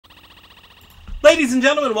Ladies and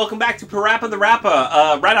gentlemen, welcome back to PaRappa the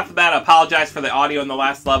Rappa. Right off the bat, I apologize for the audio in the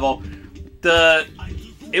last level.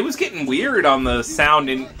 It was getting weird on the sound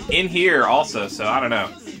in here also, so I don't know.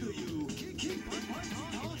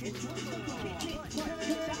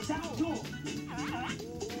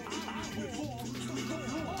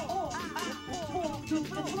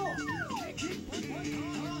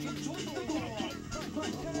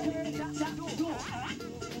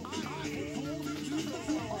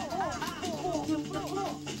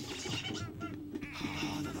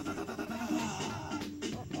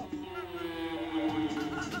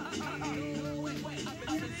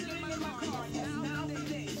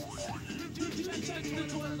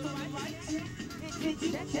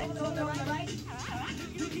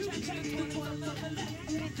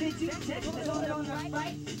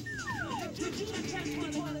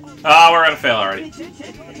 Oh, we're gonna fail already.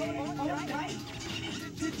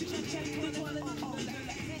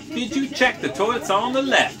 Did you check the toilets on the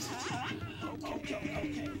left?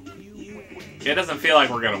 It doesn't feel like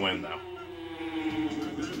we're gonna win, though.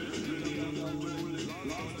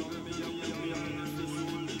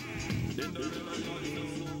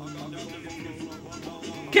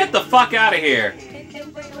 Get the fuck out of here!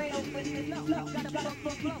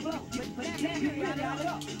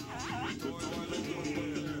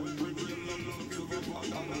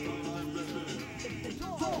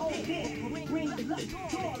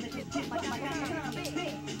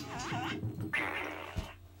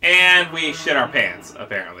 And we shit our pants,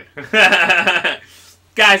 apparently.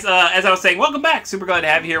 Guys, as I was saying, welcome back. Super glad to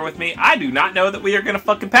have you here with me. I do not know that we are going to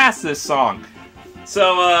fucking pass this song.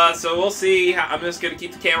 So we'll see. I'm just going to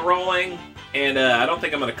keep the camera rolling. And I don't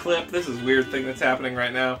think I'm going to clip. This is a weird thing that's happening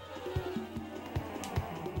right now.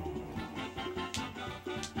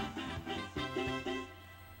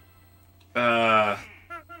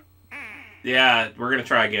 Yeah, we're going to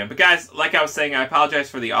try again. But guys, like I was saying, I apologize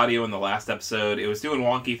for the audio in the last episode. It was doing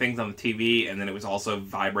wonky things on the TV, and then it was also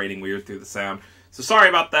vibrating weird through the sound. So sorry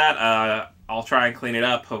about that. I'll try and clean it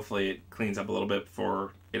up. Hopefully it cleans up a little bit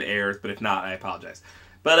before it airs, but if not, I apologize.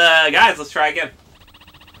 But guys, let's try again.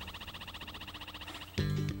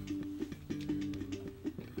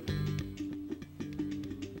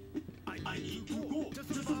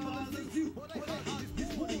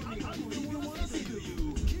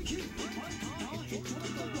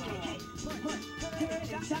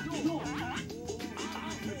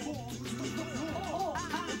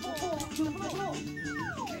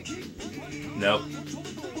 Nope.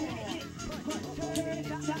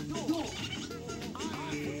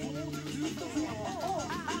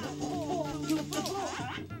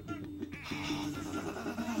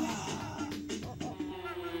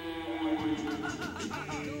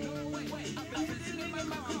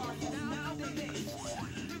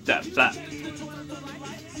 Stop.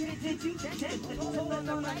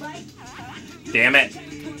 Damn it.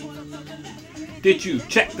 Did you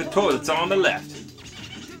check the toilets on the left?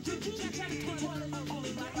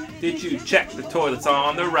 Did you check the toilets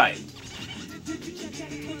on the right?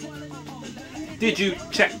 Did you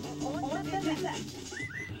check?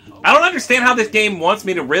 I don't understand how this game wants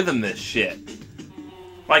me to rhythm this shit.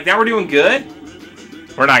 Like, now we're doing good?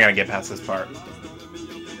 We're not gonna get past this part.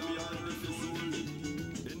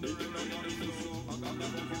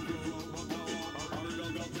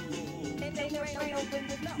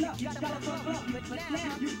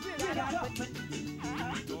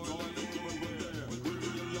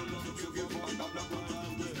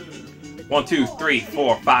 One, two, three,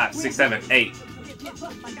 4, 5, 6, 7, 8.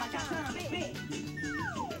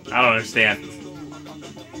 I don't understand.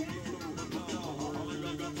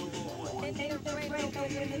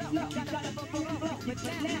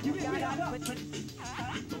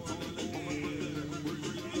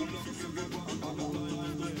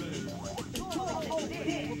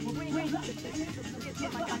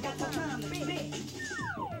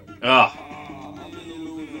 Ugh.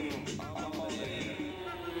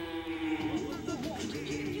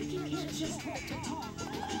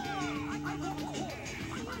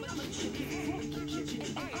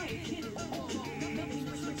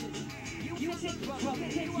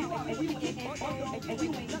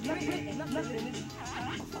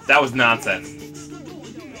 That was nonsense.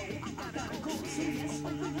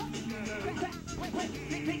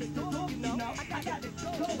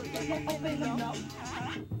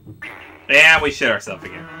 Yeah, we shit ourselves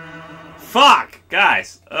again. Fuck!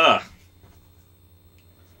 Guys. Ugh.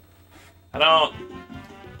 I don't...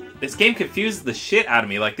 This game confuses the shit out of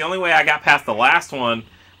me. Like, the only way I got past the last one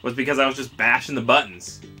was because I was just bashing the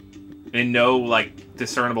buttons. In no, like,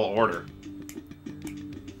 discernible order.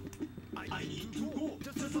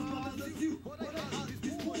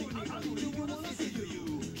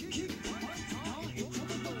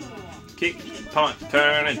 Kick, punt,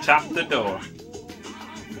 turn, and chop the door.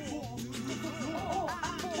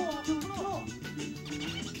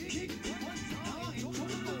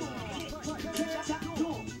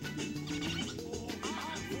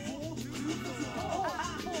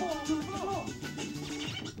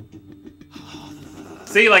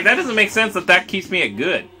 See, like, that doesn't make sense that keeps me at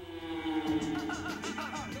good.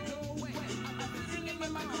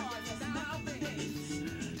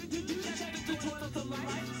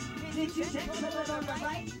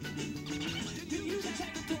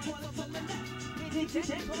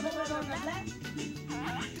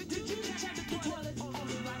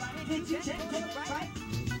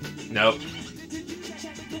 Nope.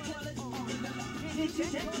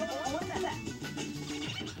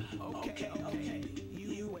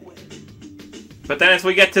 But then as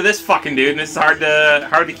we get to this fucking dude, and it's hard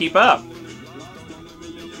to keep up.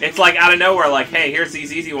 It's like out of nowhere, like, hey, here's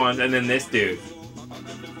these easy ones, and then this dude.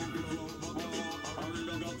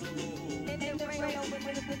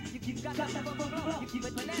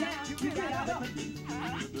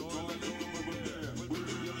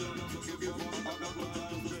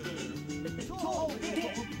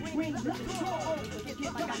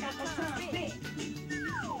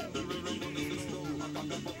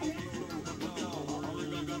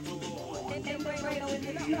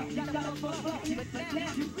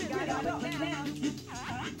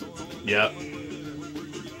 Yep.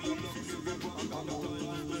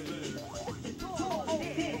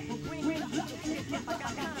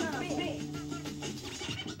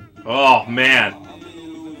 Oh, man.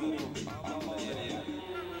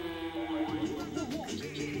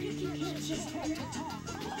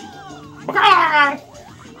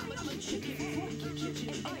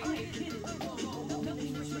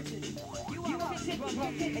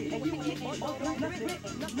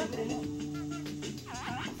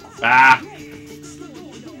 Ah.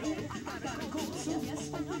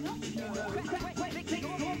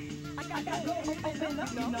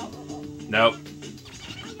 Nope.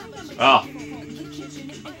 Oh.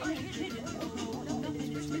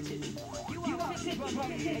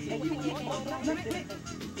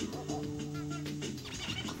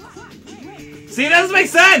 See, it doesn't make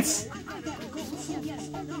sense!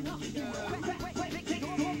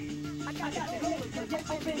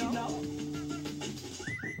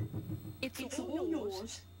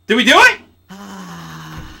 Did we do it?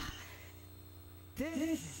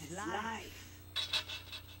 This is life.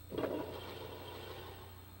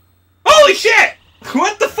 Holy shit!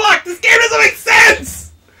 What the fuck? This game doesn't make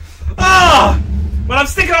sense! Oh! When I'm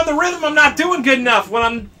sticking on the rhythm, I'm not doing good enough. When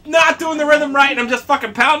I'm not doing the rhythm right and I'm just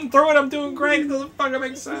fucking pounding through it, I'm doing great. It doesn't fucking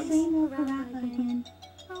make sense.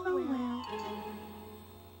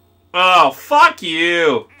 Oh, fuck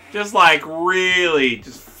you. Just like, really,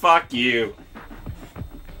 just fuck you.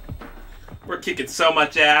 We're kicking so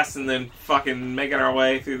much ass and then fucking making our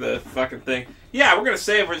way through the fucking thing. Yeah, we're gonna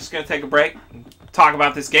save. We're just gonna take a break and talk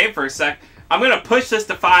about this game for a sec. I'm gonna push this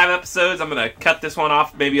to 5 episodes. I'm gonna cut this one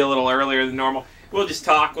off maybe a little earlier than normal. We'll just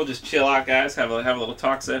talk. We'll just chill out, guys. Have a little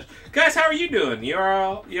talk session. Guys, how are you doing? You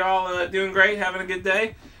all doing great? Having a good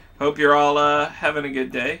day? Hope you're all having a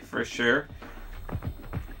good day for sure.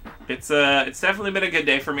 It's definitely been a good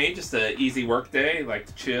day for me. Just an easy work day. Like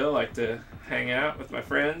to chill. Like to hang out with my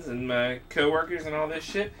friends and my coworkers and all this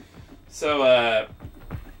shit. So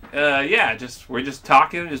yeah, we're just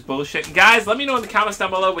talking, just bullshitting. Guys, let me know in the comments down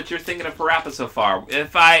below what you're thinking of PaRappa so far.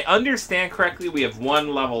 If I understand correctly, we have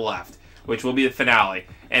 1 level left, which will be the finale.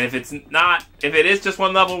 And if it is just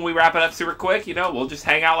 1 level and we wrap it up super quick, you know, we'll just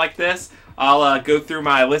hang out like this. I'll go through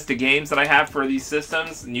my list of games that I have for these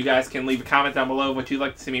systems, and you guys can leave a comment down below what you'd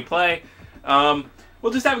like to see me play.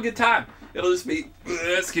 We'll just have a good time. It'll just be,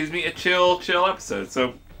 excuse me, a chill episode.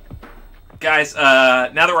 So, guys, now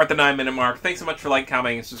that we're at the 9-minute mark, thanks so much for liking,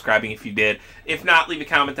 commenting, and subscribing if you did. If not, leave a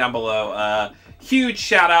comment down below. Huge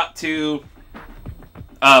shout out to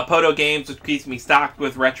Poto Games, which keeps me stocked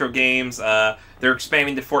with retro games. They're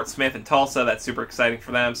expanding to Fort Smith and Tulsa. That's super exciting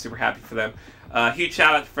for them. Super happy for them. Huge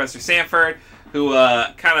shout out to Professor Sanford, who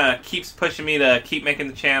kind of keeps pushing me to keep making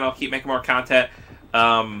the channel, keep making more content.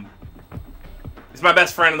 He's my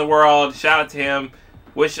best friend in the world. Shout out to him.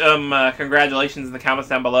 Wish him congratulations in the comments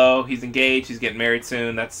down below. He's engaged. He's getting married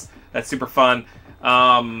soon. That's super fun.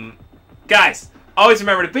 Guys, always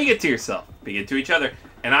remember to be good to yourself, be good to each other,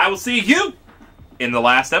 and I will see you in the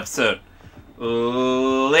last episode.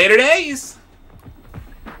 Later days.